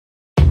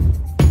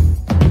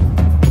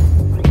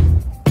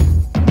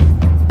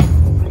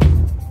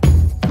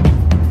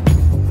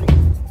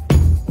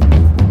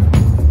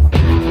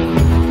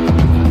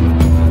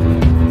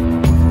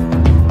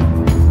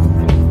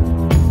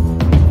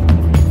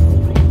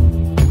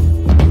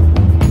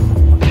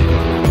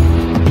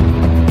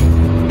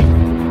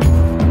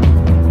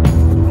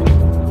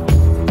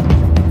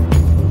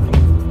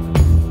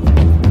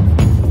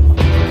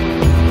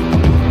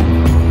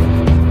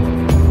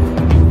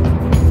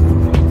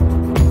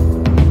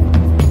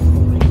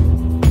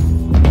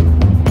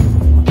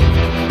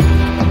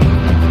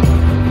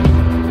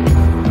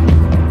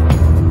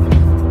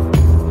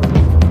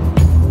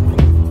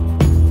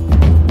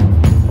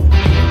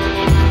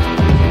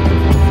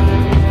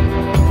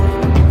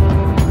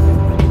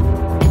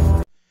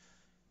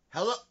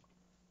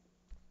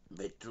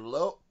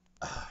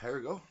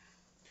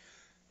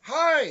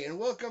Hi, and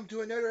welcome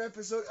to another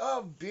episode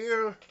of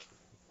Beer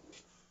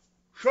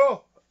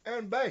Show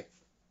and Bay.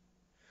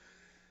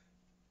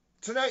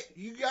 Tonight,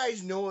 you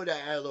guys know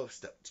that I love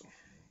stouts.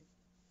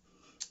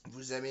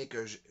 Vous savez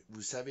que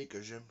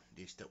j'aime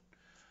des stouts.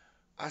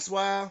 À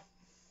soir,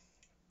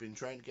 been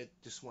trying to get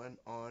this one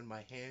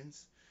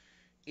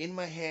in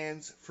my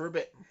hands for a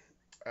bit.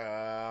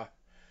 Uh,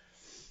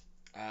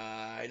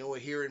 I know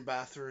here in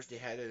Bathurst they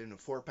had it in a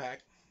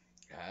 4-pack.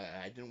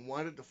 I didn't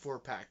want it the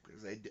 4-pack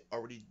because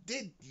already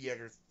did the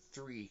other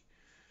three.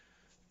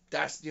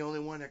 That's the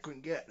only one I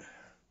couldn't get.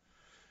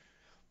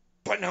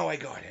 But now I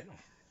got it.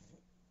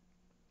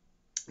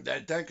 Dans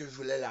le temps que je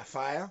voulais la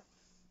faire,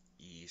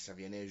 ça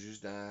venait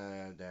juste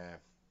dans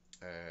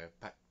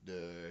pack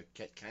de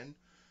 4 cannes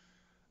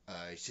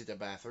ici à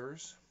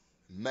Bathurst.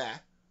 Mais,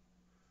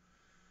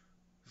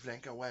 je voulais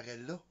encore voir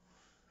elle là.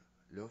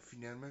 Là,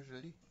 finalement, je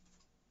l'ai.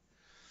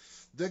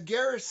 The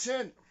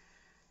Garrison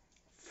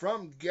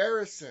from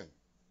Garrison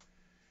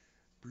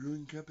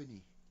Brewing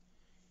Company.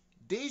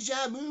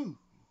 DEJA MOO.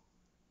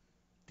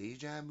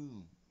 DEJA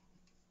MOO.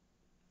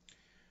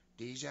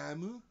 DEJA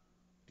MOO.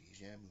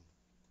 DEJA MOO.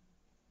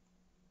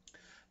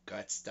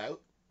 Got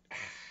stout.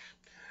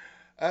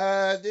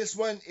 This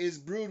one is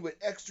brewed with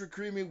extra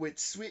creamy with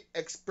sweet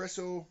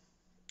espresso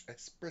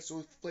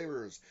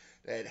flavors.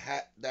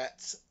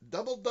 That's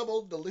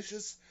double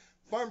delicious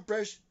farm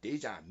fresh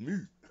DEJA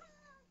MOO.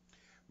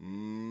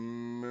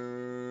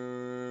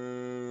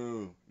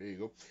 There you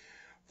go.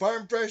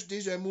 Farm fresh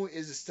DEJA MOO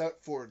is a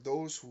stout for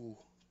those who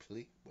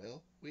play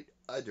well with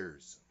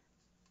others.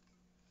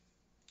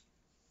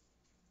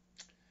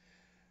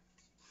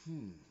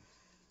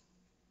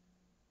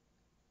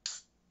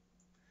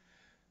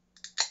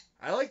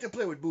 I like to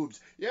play with boobs.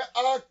 Yeah,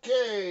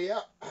 okay,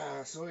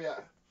 yeah. So yeah.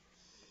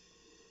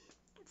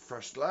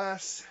 Fresh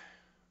glass,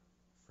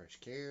 fresh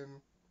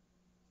can.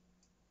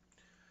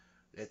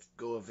 Let's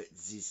go with it.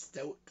 The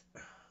stout.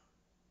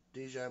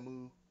 DEJA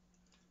MOO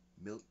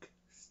milk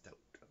stout.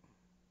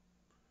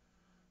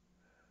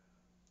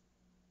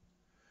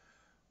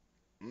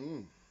 How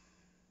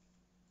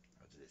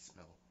does it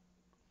smell?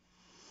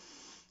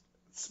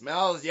 It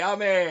smells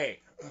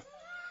yummy.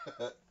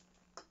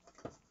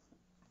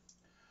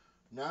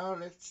 Now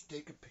let's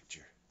take a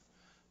picture.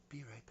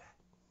 Be right back.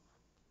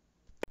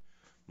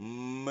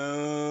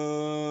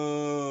 Moo.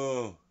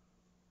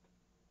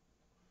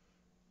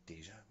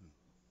 DEJA MOO.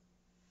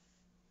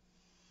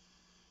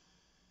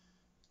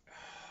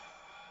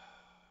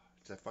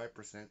 C'est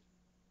 5%.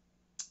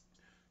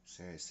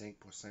 C'est un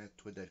 5%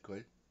 taux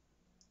d'alcool.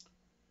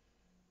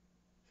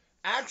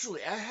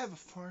 Actually, I have a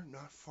farm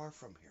not far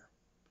from here.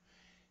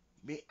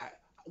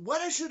 What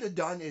I should have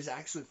done is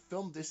actually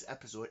film this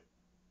episode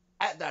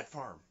at that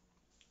farm.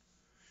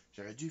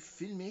 J'aurais dû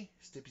filmer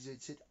cet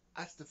épisode-ci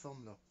à cette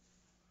farm-là.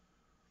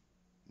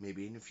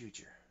 Maybe in the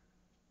future.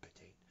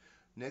 Peut-être.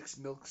 Next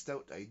milk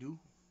stout I do,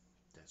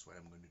 that's what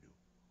I'm going to do.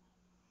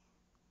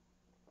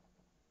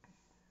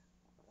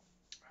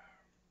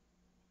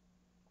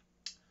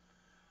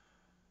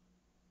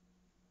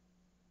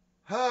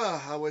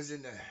 I was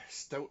in a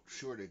stout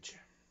shortage.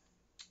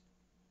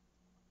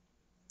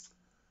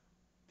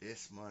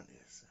 This month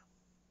is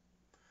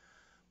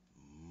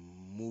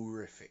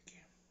moorific.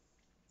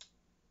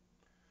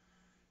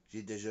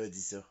 J'ai déjà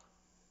dit ça.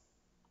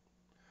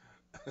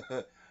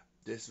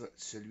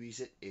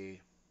 Celui-ci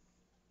est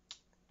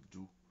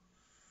doux.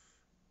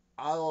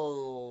 I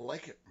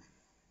like it.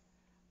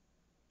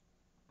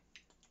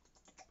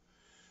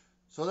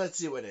 So let's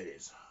see what it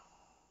is.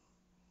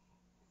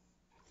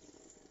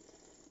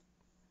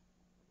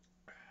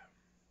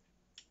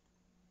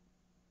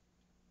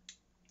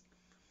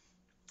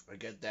 I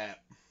get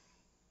that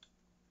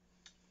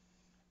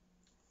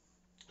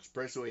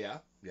espresso,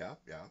 yeah.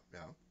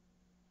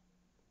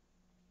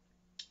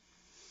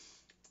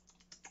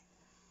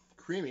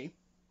 Creamy.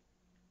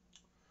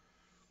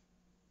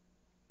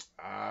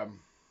 I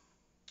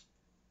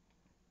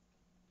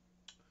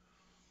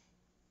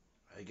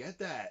get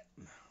that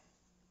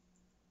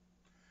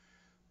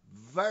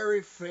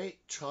very faint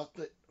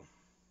chocolate.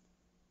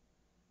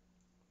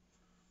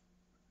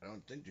 I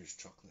don't think there's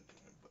chocolate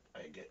in it, but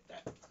I get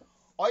that.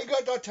 I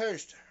got that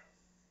taste.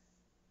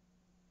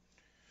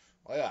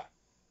 Oh yeah,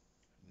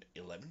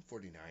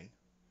 1149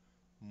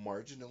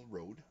 Marginal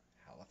Road,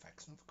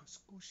 Halifax, Nova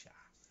Scotia.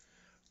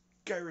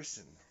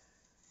 Garrison.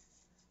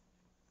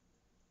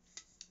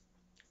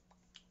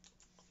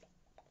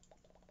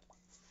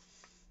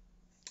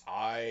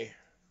 I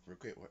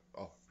regret what?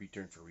 Oh,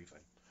 return for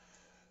refund.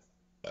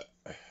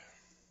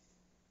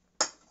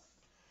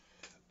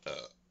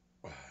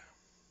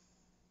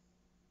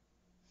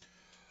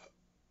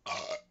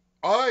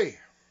 I,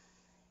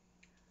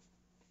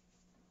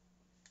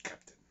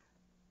 Captain.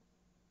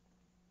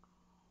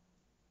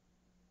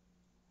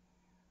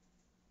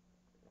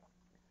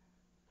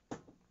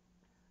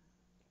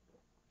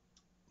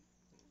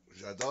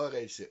 J'adore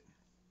ici.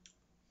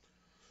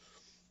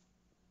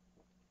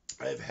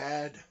 I've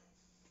had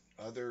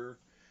other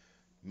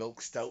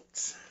milk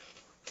stouts.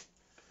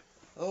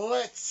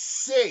 Let's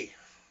see.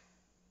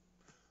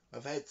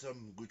 I've had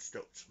some good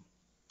stouts.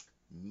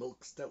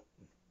 milk stout.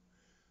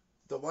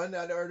 The one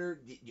that I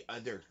ordered, the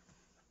other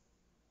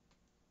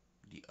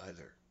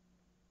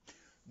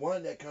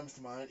one that comes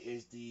to mind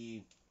is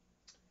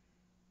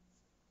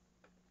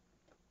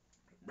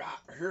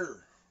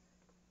her,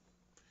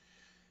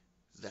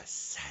 the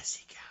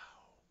Sassy Cow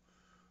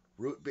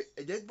root beer.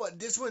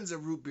 This one's a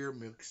root beer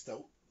milk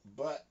stout,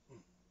 but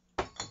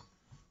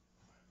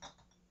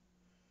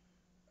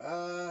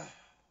uh,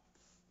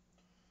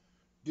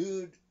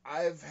 dude,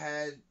 I've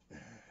had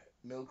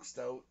milk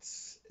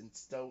stouts and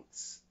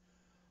stouts.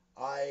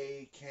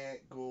 I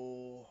can't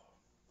go.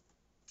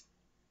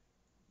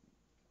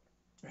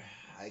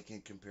 I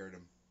can't compare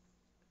them.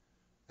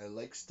 I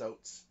like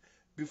stouts.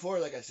 Before,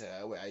 like I said,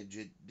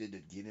 did the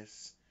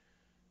Guinness,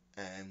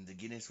 and the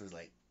Guinness was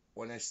like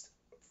when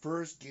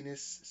first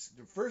Guinness,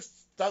 the first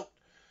stout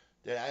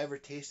that I ever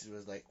tasted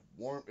was like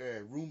warm,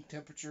 room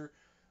temperature.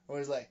 I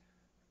was like,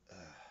 uh,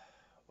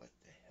 what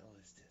the hell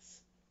is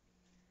this?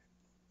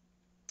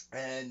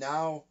 And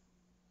now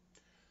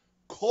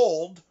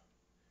cold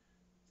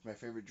is my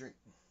favorite drink.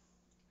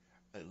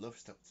 I love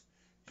stouts.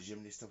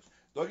 Jiminy stouts.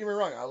 Don't get me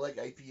wrong. I like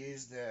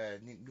IPAs, the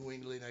New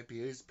England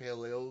IPAs,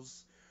 pale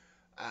ales,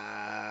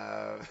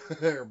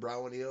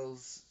 brown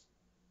ales,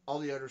 all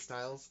the other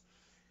styles.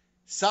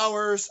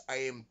 Sours,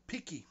 I am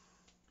picky.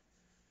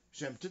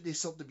 J'aime toutes les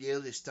sortes de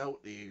bières, les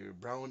stout, les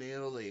brown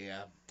ale, les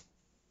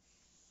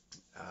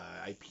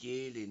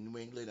IPA, les New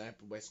England,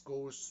 West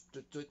Coast,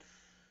 tout.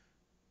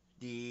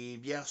 Des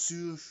bières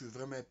sûres, je suis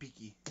vraiment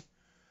picky.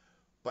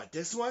 But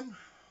this one,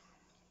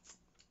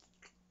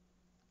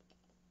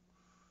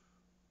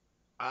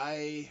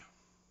 I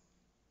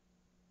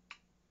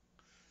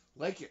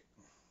like it.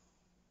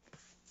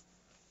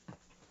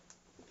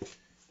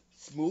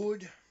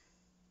 Smooth,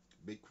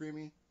 big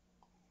creamy.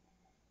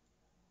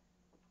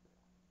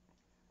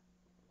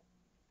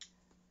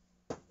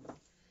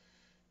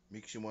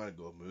 Makes you want to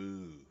go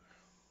moo.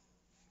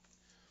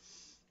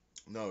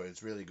 No,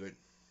 it's really good.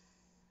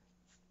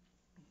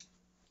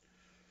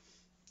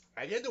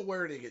 I get the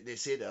word they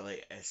say that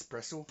like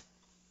espresso.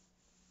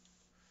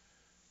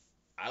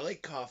 I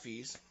like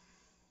coffees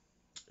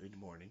in the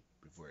morning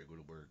before I go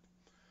to work.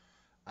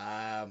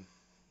 Um,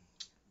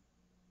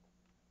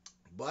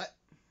 but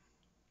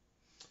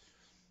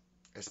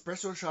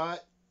espresso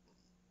shot,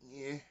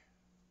 yeah.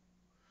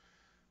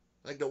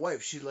 Like the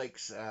wife, she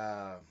likes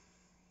uh,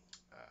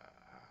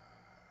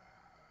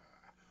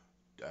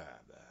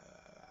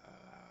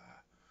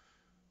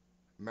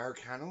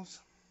 Americanos.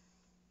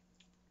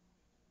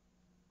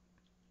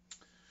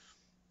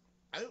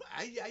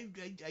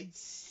 I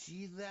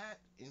see that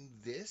in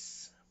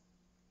this.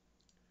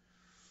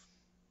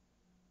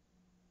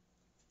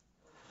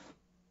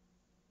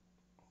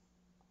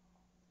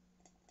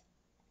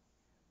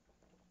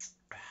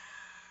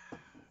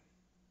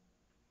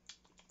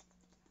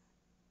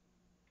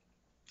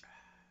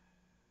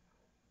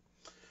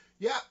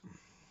 Yeah,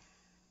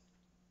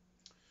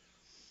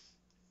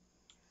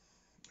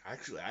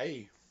 actually,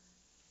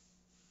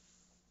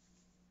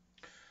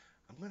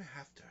 I'm gonna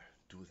have to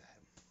do that.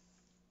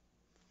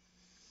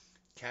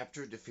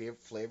 Capture the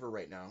flavor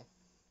right now,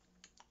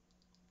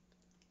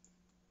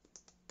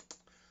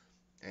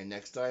 and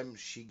next time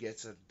she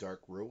gets a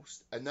dark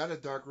roast, not a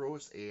dark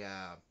roast, a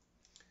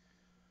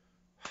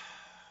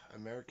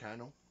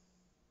Americano.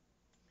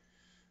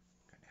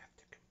 I'm gonna have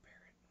to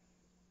compare it,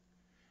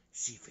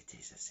 see if it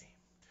tastes the same.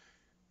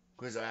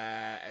 Because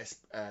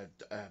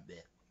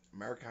the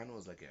Americano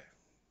is like a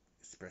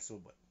espresso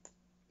but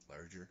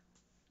larger.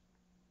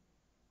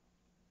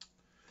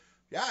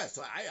 Yeah,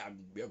 so I'm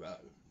yeah,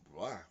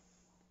 wow.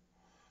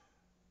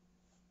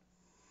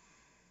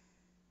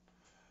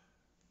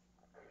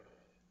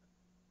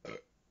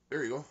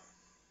 There you go.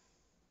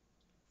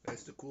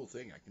 That's the cool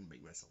thing. I can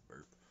make myself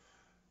burp.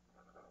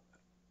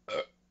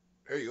 Uh,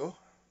 there you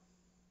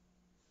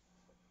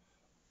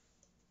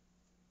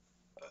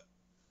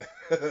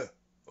go.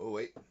 Oh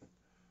wait.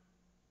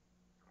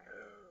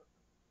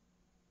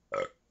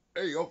 Uh,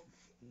 there you go.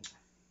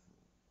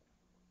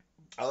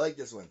 I like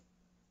this one.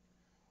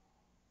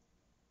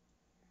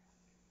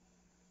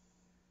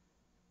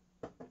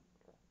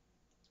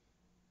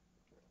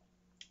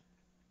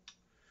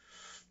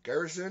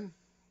 Garrison,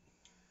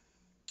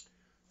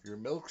 your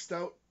milk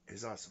stout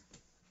is awesome.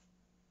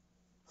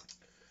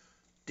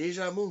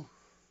 Déjà MOO.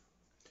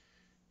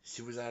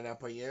 Si vous en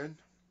avez une,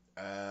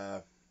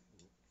 euh,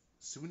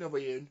 si vous n'en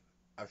voyez une,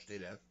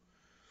 achetez-la.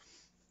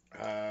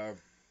 Euh,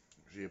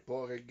 j'ai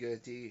pas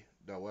regretté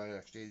d'avoir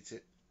acheté le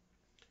titre.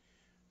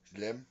 Je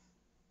l'aime.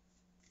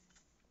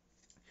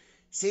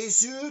 C'est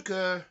sûr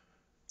que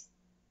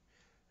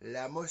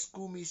la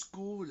Moscow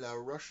Miscou, la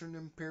Russian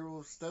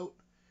Imperial Stout,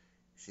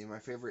 c'est my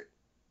favorite.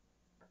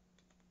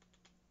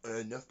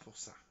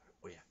 9%.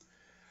 Oh yeah.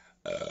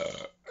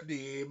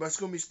 The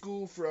Moscow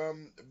Miscou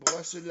from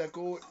Boissy de la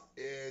Côte,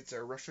 it's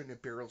a Russian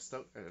Imperial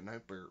Stout at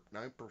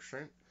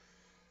 9%.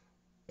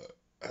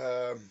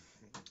 Um,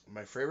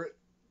 my favorite.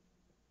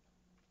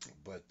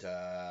 But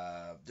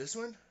this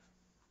one,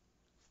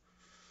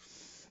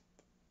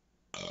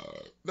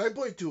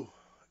 9.2.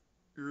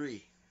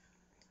 Really.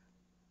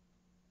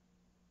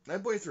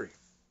 9.3.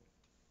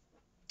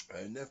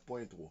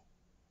 9.3.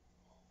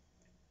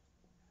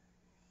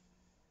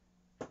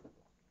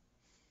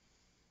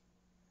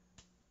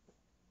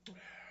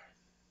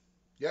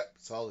 Yep,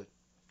 solid.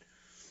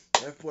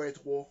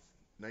 9.3.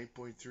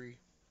 9.3.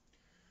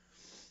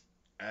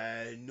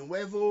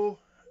 Nuevo.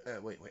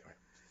 Wait.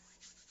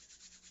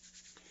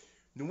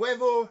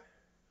 Nuevo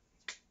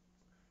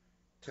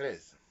 3.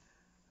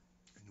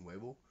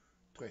 Nuevo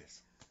 3.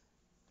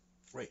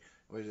 Wait,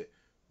 what is it?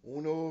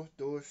 Uno,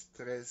 dos,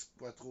 tres,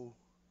 cuatro,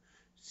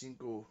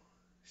 cinco,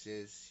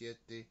 seis,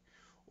 siete,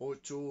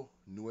 ocho,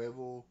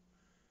 nuevo,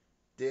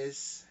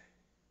 diez.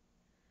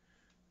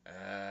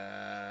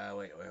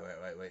 Wait.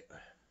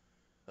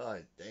 Oh,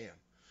 damn.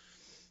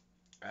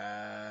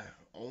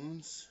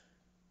 11,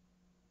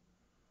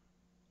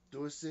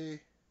 12.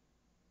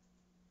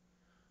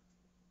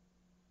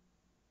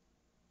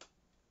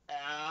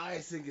 I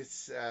think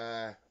it's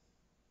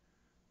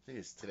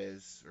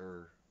tres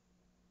or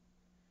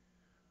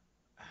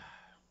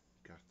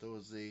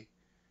 14,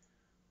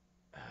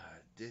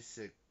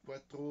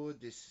 14,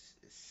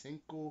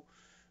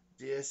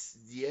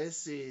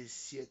 15, 17,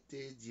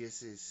 17,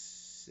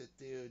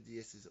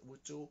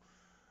 18,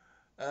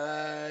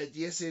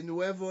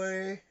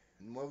 19,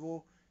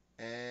 nuevo,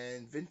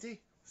 and 20.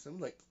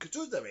 Something like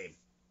Katuda, babe.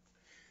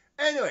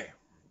 Anyway,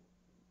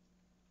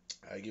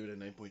 I give it a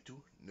 9.2,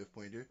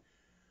 9.2.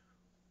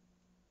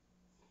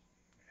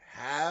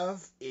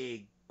 Have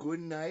a good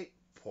night.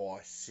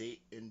 Pase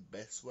en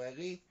belle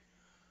soirée.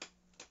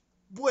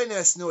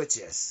 Buenas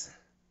noches.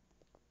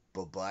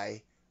 Bye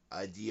bye.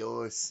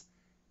 Adios.